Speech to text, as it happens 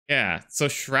Yeah. So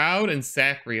Shroud and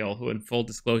Sacriel, who in full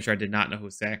disclosure I did not know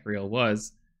who Sacriel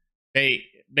was, they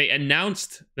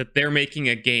announced that they're making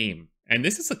a game. And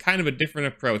this is a kind of a different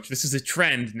approach. This is a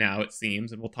trend now, it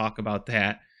seems, and we'll talk about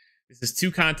that. This is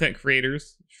two content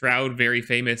creators. Shroud, very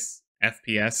famous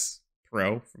FPS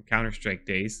pro from Counter-Strike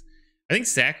days. I think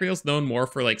Sacriel's known more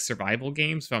for like survival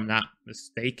games, if I'm not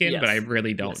mistaken, but I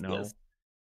really don't know.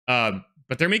 Yes.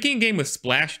 But they're making a game with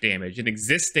Splash Damage, an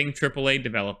existing AAA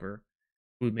developer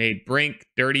who made Brink,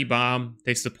 Dirty Bomb.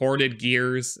 They supported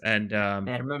Gears and Man,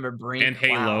 I remember Brink and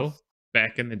Halo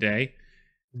back in the day.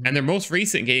 And their most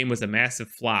recent game was a massive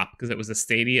flop because it was a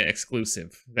Stadia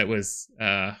exclusive. That was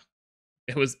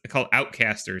it was called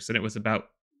Outcasters, and it was about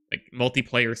like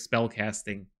multiplayer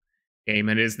spellcasting game,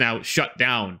 and it is now shut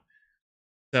down.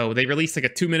 So they released like a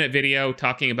 2-minute video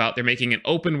talking about they're making an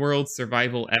open world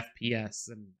survival FPS.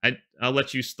 And I'll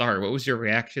let you start. What was your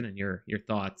reaction and your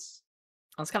thoughts?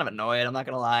 I was kind of annoyed, I'm not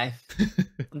gonna lie.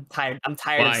 I'm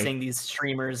tired of seeing these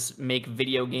streamers make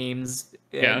video games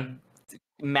and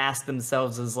mask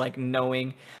themselves as like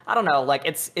knowing. I don't know, like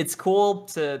it's cool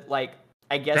to like,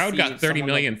 I guess Shroud got 30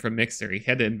 million from Mixer. He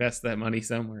had to invest that money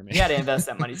somewhere, man. He had to invest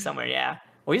that money somewhere, yeah.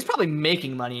 Well, he's probably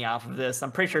making money off of this.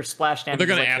 I'm pretty sure Splash Damage. They're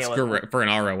going to ask for an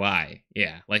ROI.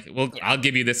 Yeah, like, well, I'll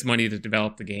give you this money to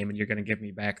develop the game, and you're going to give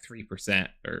me back 3%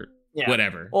 or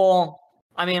whatever. Well,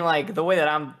 I mean, like the way that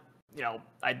I'm,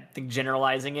 I think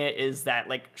generalizing it is that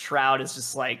like Shroud is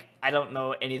just like, I don't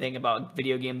know anything about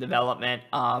video game development,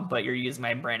 but you're using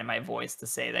my brand and my voice to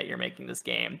say that you're making this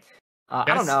game.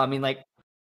 I don't know. I mean, like,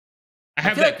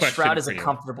 I feel like Shroud is a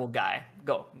comfortable guy.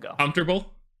 Go.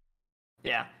 Comfortable?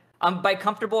 Yeah. By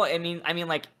comfortable, I mean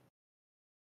like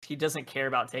he doesn't care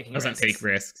about taking risks. Doesn't take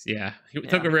risks. Yeah, he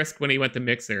took a risk when he went to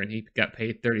Mixer and he got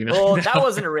paid $30 million. Well, that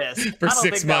wasn't a risk for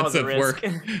 6 months of work.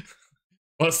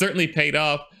 Well, it certainly paid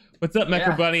off. What's up,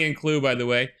 Mecha Bunny and Clue? By the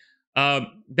way,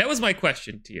 that was my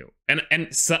question to you,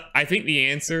 and so I think the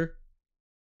answer,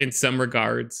 in some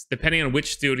regards, depending on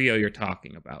which studio you're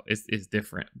talking about, is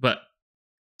different. But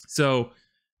so,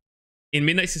 in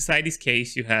Midnight Society's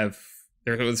case, you have.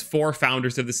 There was 4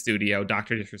 founders of the studio,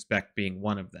 Dr. Disrespect being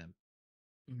one of them.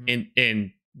 Mm-hmm.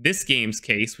 In this game's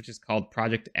case, which is called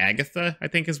Project Agatha, I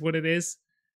think is what it is.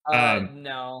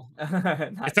 No.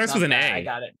 It starts with an A. I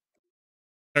got it.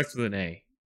 Starts with an A.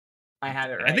 I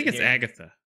have it right I think it's here.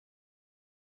 Agatha.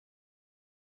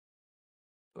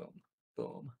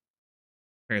 Boom.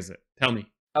 Where is it? Tell me.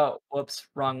 Oh, whoops.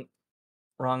 Wrong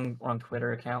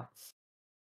Twitter account.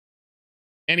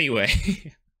 Anyway.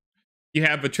 You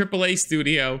have a AAA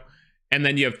studio, and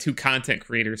then you have 2 content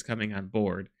creators coming on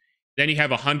board. Then you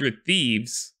have 100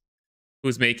 Thieves,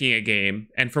 who's making a game.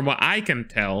 And from what I can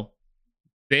tell,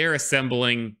 they're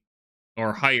assembling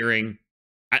or hiring...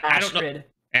 I don't know.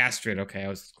 Astrid, okay, I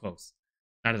was close.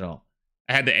 Not at all.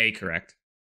 I had the A correct.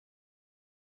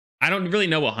 I don't really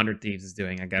know what 100 Thieves is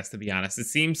doing, I guess, to be honest. It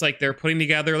seems like they're putting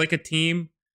together like a team,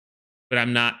 but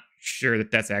I'm not sure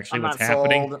that that's actually what's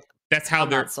happening. That's how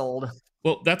they're... not sold.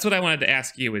 Well, that's what I wanted to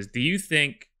ask you is, do you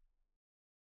think...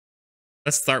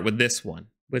 Let's start with this one,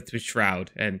 with Shroud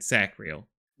and Sacriel.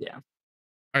 Yeah.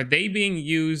 Are they being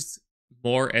used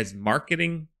more as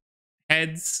marketing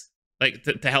heads, like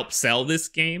to help sell this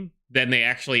game, than they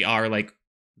actually are like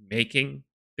making?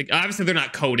 Like, obviously, they're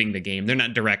not coding the game. They're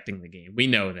not directing the game. We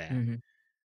know that. Mm-hmm.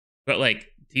 But like,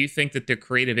 do you think that their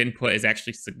creative input is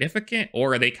actually significant?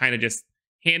 Or are they kind of just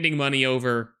handing money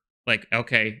over... Like,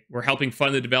 okay, we're helping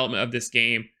fund the development of this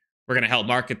game. We're going to help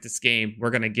market this game. We're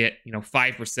going to get,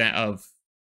 5% of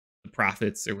the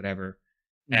profits or whatever.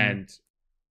 Mm-hmm. And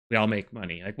we all make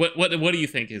money. Like, what do you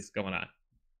think is going on?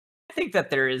 I think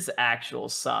that there is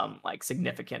some like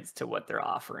significance to what they're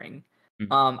offering.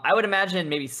 Mm-hmm. I would imagine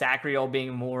maybe Sacriel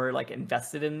being more like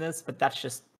invested in this, but that's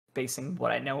just basing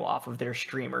what I know off of their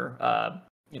streamer,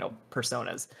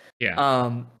 personas.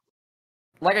 Yeah.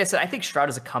 Like I said, I think Shroud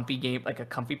is a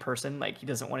comfy person. Like, he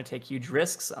doesn't want to take huge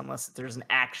risks unless there's an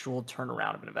actual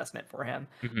turnaround of an investment for him.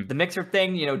 Mm-hmm. The Mixer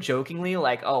thing, jokingly,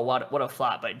 like, oh, what a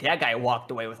flop. But that guy walked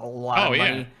away with a lot of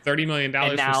money. $30 million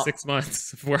for 6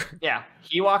 months of work. Yeah,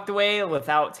 he walked away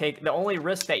without the only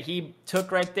risk that he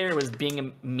took right there was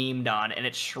being memed on, and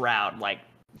it's Shroud. Like,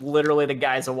 literally, the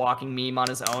guy's a walking meme on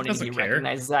his own, and he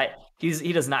recognizes that.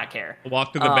 He does not care.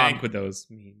 Walk to the bank with those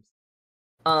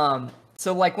memes.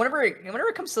 So like whenever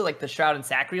it comes to like the Shroud and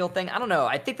Sacriel thing, I don't know.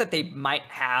 I think that they might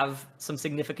have some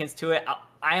significance to it.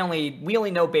 We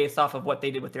only know based off of what they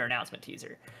did with their announcement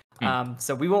teaser.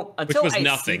 So we won't until which was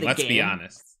nothing. Let's be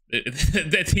honest.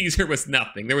 The teaser was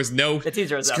nothing. There was no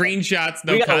screenshots,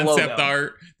 no concept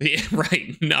art.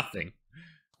 Right, nothing.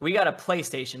 We got a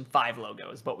PlayStation 5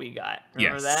 logo is what we got.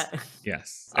 Remember that?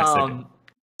 Yes.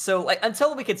 So like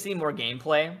until we could see more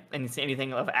gameplay and see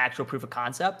anything of actual proof of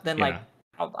concept, then like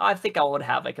I think I would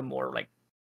have like a more like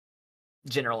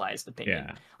generalized opinion.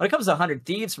 Yeah. When it comes to 100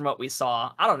 Thieves, from what we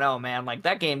saw, I don't know, man. Like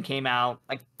that game came out,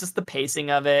 like just the pacing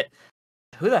of it.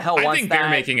 Who the hell wants that? I think they're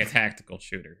making a tactical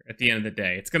shooter at the end of the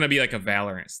day. It's going to be like a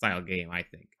Valorant style game, I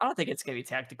think. I don't think it's going to be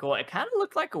tactical. It kind of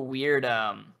looked like a weird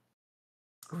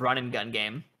run and gun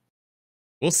game.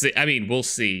 We'll see. I mean, we'll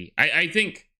see. I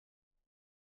think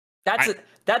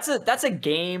that's a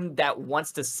game that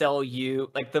wants to sell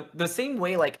you like the same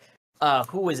way like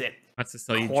who was it? Wants to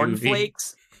sell you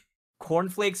Cornflakes.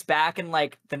 Cornflakes back in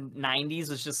like the 90s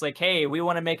was just like, hey, we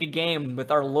want to make a game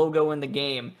with our logo in the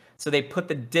game. So they put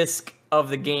the disc of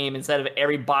the game instead of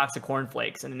every box of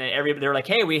cornflakes, and then they're like,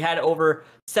 hey, we had over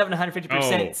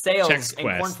 750% sales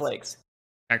in cornflakes.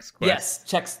 Chex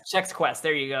Quest. Yes, Chex Quest.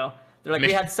 There you go. They're like,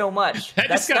 we had so much. That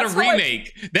just got a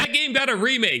remake. That game got a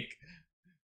remake.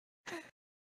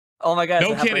 Oh my god!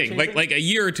 No kidding. Like a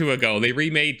year or two ago, they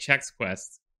remade Chex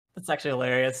Quest. That's actually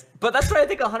hilarious. But that's what I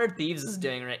think 100 Thieves is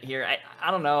doing right here.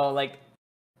 I don't know. Like,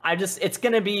 it's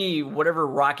gonna be whatever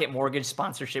Rocket Mortgage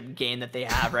sponsorship game that they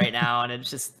have right now, and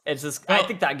it's just. Well, I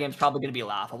think that game's probably gonna be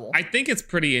laughable. I think it's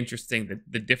pretty interesting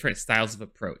the different styles of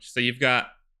approach. So you've got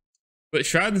what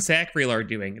Shroud and Sacriel are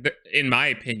doing. In my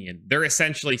opinion, they're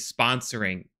essentially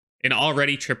sponsoring an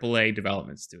already AAA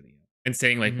development studio and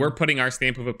saying like, we're putting our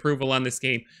stamp of approval on this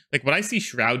game. Like what I see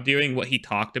Shroud doing, what he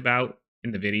talked about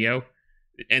in the video.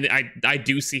 And I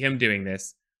do see him doing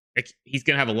this. Like he's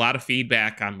gonna have a lot of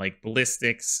feedback on like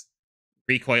ballistics,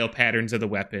 recoil patterns of the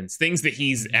weapons, things that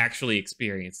he's actually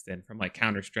experienced in from like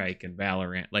Counter-Strike and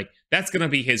Valorant. Like that's gonna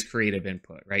be his creative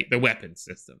input, right? The weapon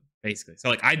system, basically. So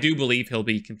like I do believe he'll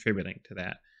be contributing to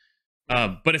that.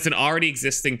 But it's an already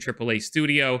existing AAA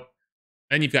studio.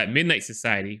 Then you've got Midnight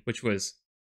Society, which was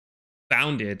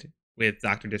founded with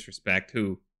Dr. Disrespect,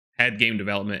 who had game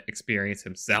development experience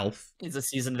himself. He's a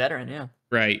seasoned veteran, yeah.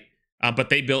 Right. But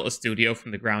they built a studio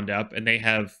from the ground up, and they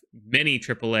have many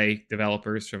AAA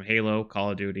developers from Halo,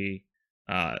 Call of Duty,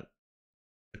 the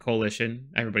Coalition,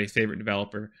 everybody's favorite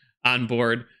developer, on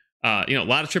board. A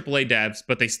lot of AAA devs,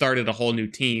 but they started a whole new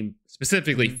team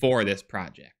specifically for this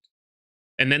project.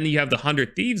 And then you have the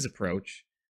 100 Thieves approach,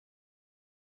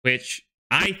 which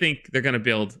I think they're going to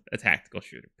build a tactical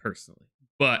shooter, personally.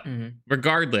 But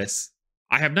regardless,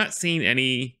 I have not seen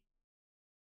any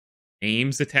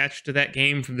names attached to that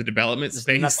game from the development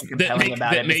space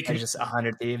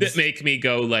that make me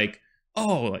go like,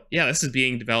 oh yeah, this is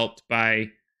being developed by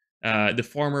the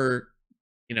former,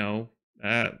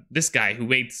 this guy who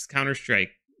made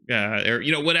Counter-Strike, or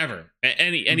whatever.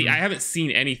 I haven't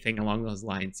seen anything along those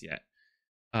lines yet.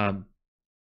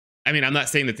 I mean, I'm not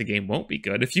saying that the game won't be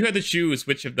good. If you had to choose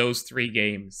which of those three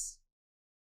games.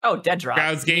 Oh, DEADROP.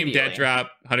 Shroud's game, DEADROP,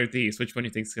 100 Thieves. Which one do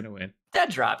you think is going to win?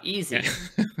 DEADROP, easy.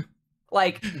 Yeah.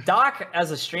 Like, Doc,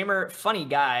 as a streamer, funny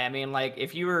guy. I mean, like,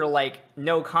 if you were, like,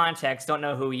 no context, don't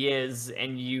know who he is,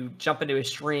 and you jump into his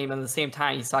stream, and at the same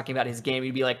time he's talking about his game,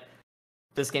 you'd be like,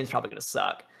 this game's probably going to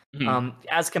suck.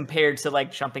 As compared to,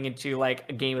 like, jumping into, like,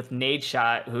 a game with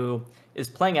Nadeshot, who is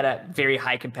playing at a very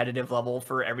high competitive level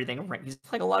for everything ranked. He's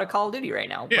playing a lot of Call of Duty right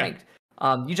now, ranked.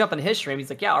 You jump into his stream,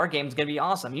 he's like, yeah, our game's going to be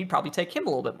awesome. You'd probably take him a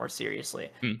little bit more seriously.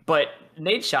 But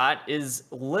Nadeshot is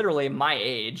literally my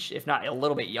age, if not a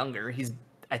little bit younger. He's,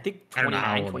 I think,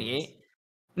 29, 28.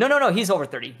 No, he's over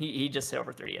 30. He just hit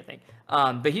over 30, I think.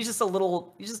 But he's just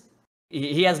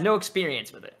he has no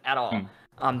experience with it at all.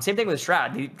 Same thing with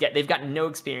Shroud. They've got no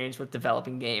experience with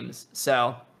developing games.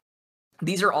 So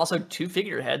these are also two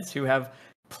figureheads who have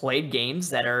played games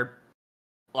that are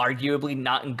arguably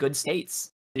not in good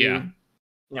states.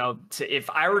 If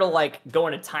I were to like go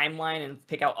in a timeline and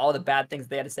pick out all the bad things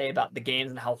they had to say about the games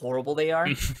and how horrible they are,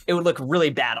 it would look really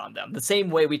bad on them. The same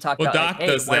way we talk about Doc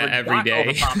does that every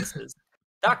day.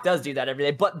 Doc does do that every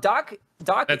day, but Doc.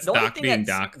 That's the only Doc thing being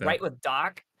that's Doc, right with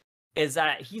Doc is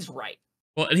that he's right.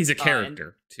 Well, and he's a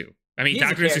character too. I mean,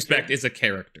 Dr. Disrespect is a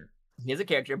character. He is a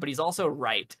character, but he's also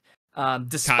right.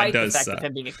 Despite the fact of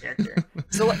him being a character.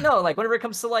 So whenever it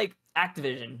comes to like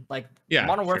Activision, like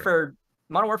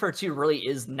Modern Warfare 2 really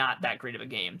is not that great of a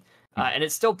game. And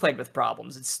it's still plagued with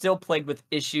problems. It's still plagued with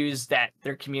issues that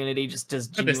their community just does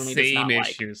genuinely does not like. The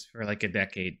same issues for like a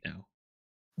decade now.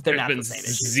 There's not the same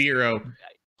issues. Zero.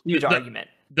 Huge argument.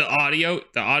 The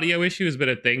audio issue has been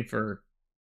a thing for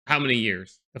how many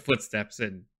years? The footsteps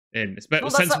and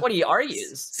that's not what he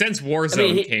argues. Since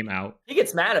Warzone came out. He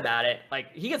gets mad about it.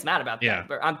 Like, he gets mad about that.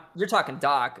 But you're talking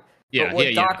Doc. Yeah, but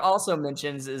what Doc also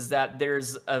mentions is that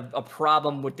there's a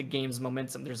problem with the game's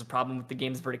momentum. There's a problem with the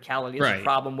game's verticality. There's a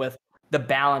problem with the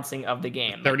balancing of the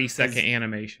game. 30-second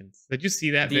animations. Did you see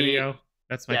that video?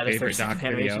 That's my Yeah, the favorite 30-second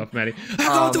Doc video animation. of Medi. I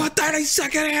go to a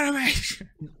 30-second animation.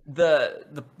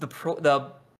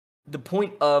 The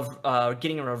point of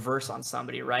getting a reverse on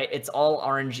somebody, right? It's all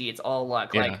RNG. It's all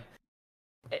luck. Yeah. Like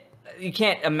you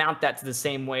can't amount that to the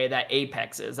same way that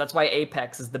Apex is. That's why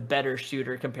Apex is the better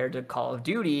shooter compared to Call of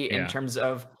Duty in terms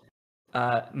of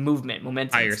momentum,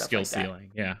 Higher stuff skill like that.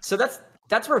 ceiling. Yeah. So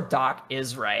that's where Doc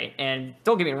is, right? And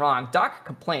don't get me wrong, Doc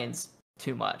complains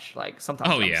too much. Like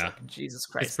sometimes I'm just like, Jesus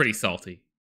Christ. It's pretty salty.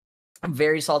 A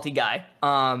very salty guy.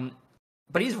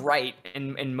 But he's right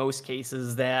in most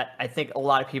cases that I think a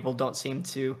lot of people don't seem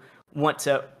to want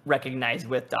to recognize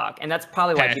with Doc. And that's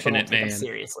probably why people don't take him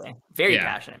seriously. Very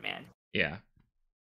passionate man. Yeah.